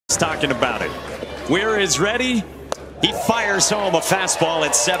talking about it. Weir is ready. He fires home a fastball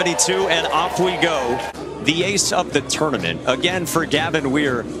at 72, and off we go. The ace of the tournament. Again, for Gavin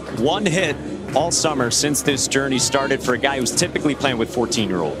Weir, one hit all summer since this journey started for a guy who's typically playing with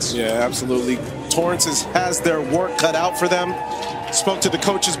 14-year-olds. Yeah, absolutely. Torrance has their work cut out for them. Spoke to the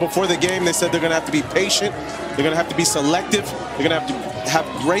coaches before the game. They said they're going to have to be patient. They're going to have to be selective. They're going to have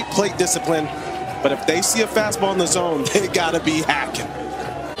great plate discipline. But if they see a fastball in the zone, they got to be hacking.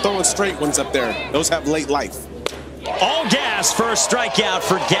 Throwing straight ones up there. Those have late life. All gas for a strikeout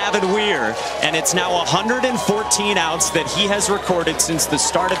for Gavin Weir, and it's now 114 outs that he has recorded since the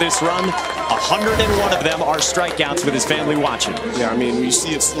start of this run. 101 of them are strikeouts with his family watching. Yeah, I mean, you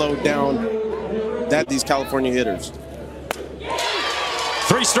see it slowed down, these California hitters.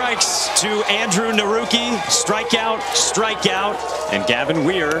 3 strikes to Andrew Naruki. Strikeout, strikeout, and Gavin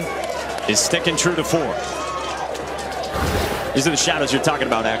Weir is sticking true to 4. These are the shadows you're talking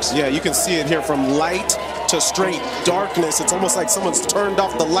about, X. Yeah, you can see it here from light to straight darkness. It's almost like someone's turned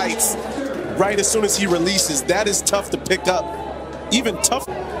off the lights right as soon as he releases. That is tough to pick up. Even tough.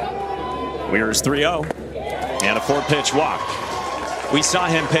 Weir is 3-0 and a 4-pitch walk. We saw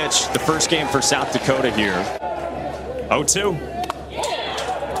him pitch the first game for South Dakota here. 0-2.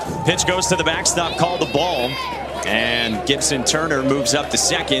 Pitch goes to the backstop, called the ball, and Gibson Turner moves up to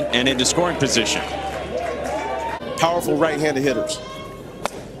second and into scoring position. Powerful right-handed hitters.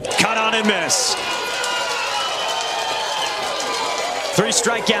 Cut on and miss. 3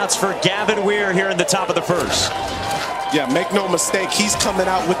 strikeouts for Gavin Weir here in the top of the first. Yeah, make no mistake, he's coming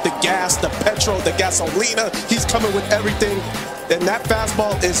out with the gas, the petrol, the gasolina. He's coming with everything, and that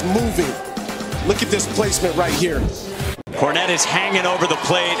fastball is moving. Look at this placement right here. Cornette is hanging over the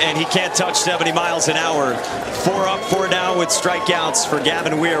plate, and he can't touch 70 miles an hour. 4 up, 4 down with strikeouts for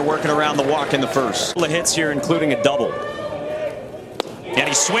Gavin Weir, working around the walk in the first. A couple of hits here, including a double. And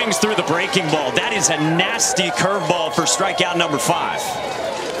he swings through the breaking ball. That is a nasty curveball for strikeout number 5.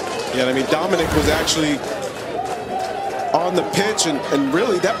 Yeah, I mean, Dominic was actually on the pitch, and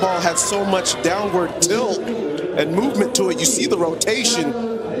really that ball had so much downward tilt and movement to it. You see the rotation.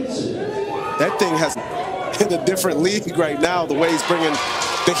 That thing has in a different league right now, the way he's bringing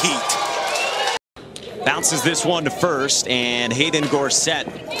the heat. Bounces this one to first, and Hayden Gorsett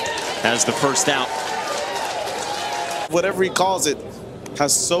has the first out. Whatever he calls it,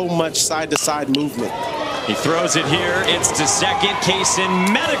 has so much side-to-side movement. He throws it here. It's to second. Kaysen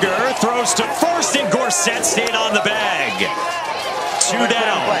Mediger throws to first, and Gorsett stayed on the bag. 2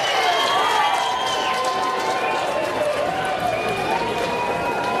 down.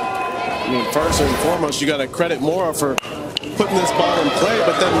 I mean, first and foremost, you got to credit Mora for putting this ball in play,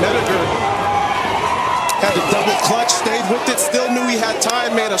 but then Mediger had the double clutch, stayed with it, still knew he had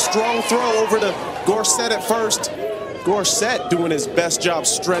time, made a strong throw over to Gorsett at first. Gorsett doing his best job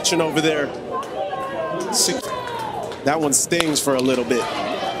stretching over there. That one stings for a little bit.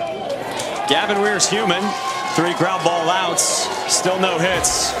 Gavin Weir's human. 3 ground ball outs. Still no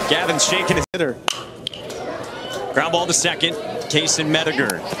hits. Gavin's shaking his hitter. Ground ball to second. Kaysen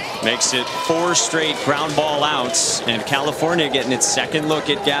Mediger makes it 4 straight ground ball outs. And California getting its second look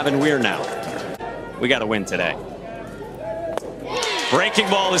at Gavin Weir now. We got to win today. Breaking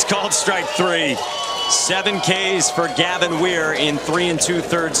ball is called strike 3. 7 Ks for Gavin Weir in 3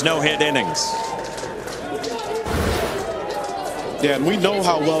 2/3 no-hit innings. Yeah, and we know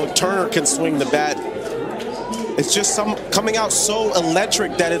how well Turner can swing the bat. It's just coming out so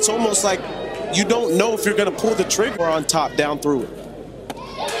electric that it's almost like you don't know if you're going to pull the trigger on top down through it.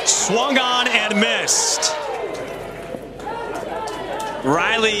 Swung on and missed.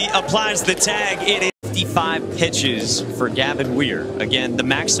 Riley applies the tag. It is 55 pitches for Gavin Weir. Again, the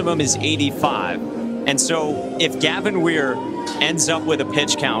maximum is 85. And so if Gavin Weir ends up with a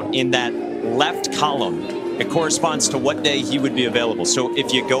pitch count in that left column, it corresponds to what day he would be available. So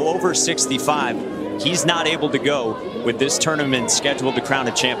if you go over 65, he's not able to go with this tournament scheduled to crown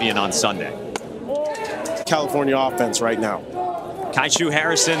a champion on Sunday. California offense right now. Kaishu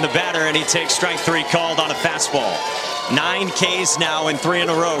Harrison, the batter, and he takes strike 3 called on a fastball. 9 Ks now and 3 in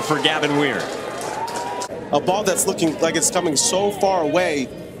a row for Gavin Weir. A ball that's looking like it's coming so far away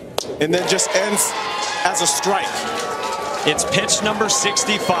and then just ends as a strike. It's pitch number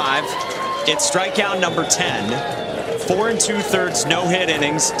 65. It's strikeout number 10. 4 2/3 no-hit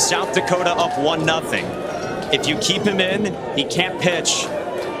innings. South Dakota up 1-0. If you keep him in, he can't pitch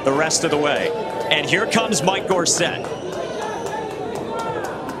the rest of the way. And here comes Mike Gorsett.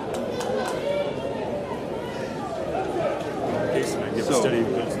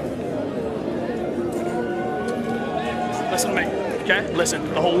 Listen to me, okay?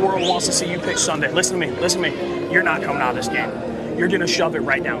 Listen, the whole world wants to see you pitch Sunday. Listen to me, listen to me. You're not coming out of this game. you're going to shove it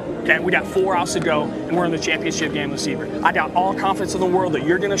right now. Okay, we got 4 outs to go, and we're in the championship game this evening. I got all confidence in the world that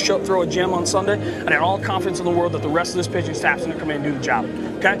you're going to throw a gem on Sunday. I got all confidence in the world that the rest of this pitching staff's going to come in and do the job.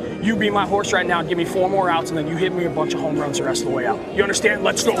 Okay, you be my horse right now. Give me 4 more outs, and then you hit me a bunch of home runs the rest of the way out. You understand?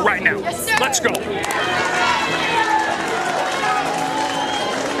 Let's go right now. Let's go.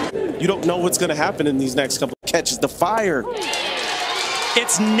 You don't know what's going to happen in these next couple of catches. The fire.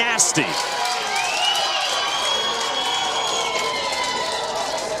 It's nasty.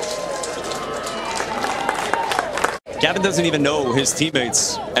 Gavin doesn't even know his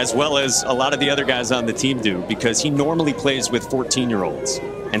teammates as well as a lot of the other guys on the team do, because he normally plays with 14-year-olds.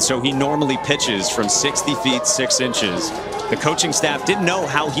 And so he normally pitches from 60 feet, 6 inches. The coaching staff didn't know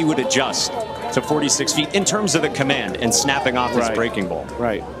how he would adjust to 46 feet in terms of the command and snapping off his breaking ball.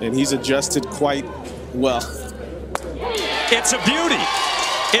 Right, and he's adjusted quite well. It's a beauty.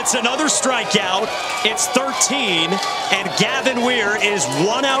 It's another strikeout. It's 13, and Gavin Weir is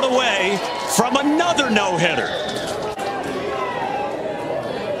 1 out away from another no-hitter.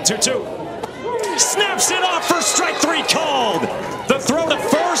 2-2. Snaps it off for strike 3 called. The throw to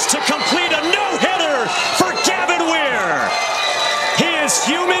first to complete a no-hitter for Gavin Weir. He is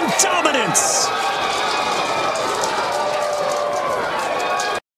human dominance.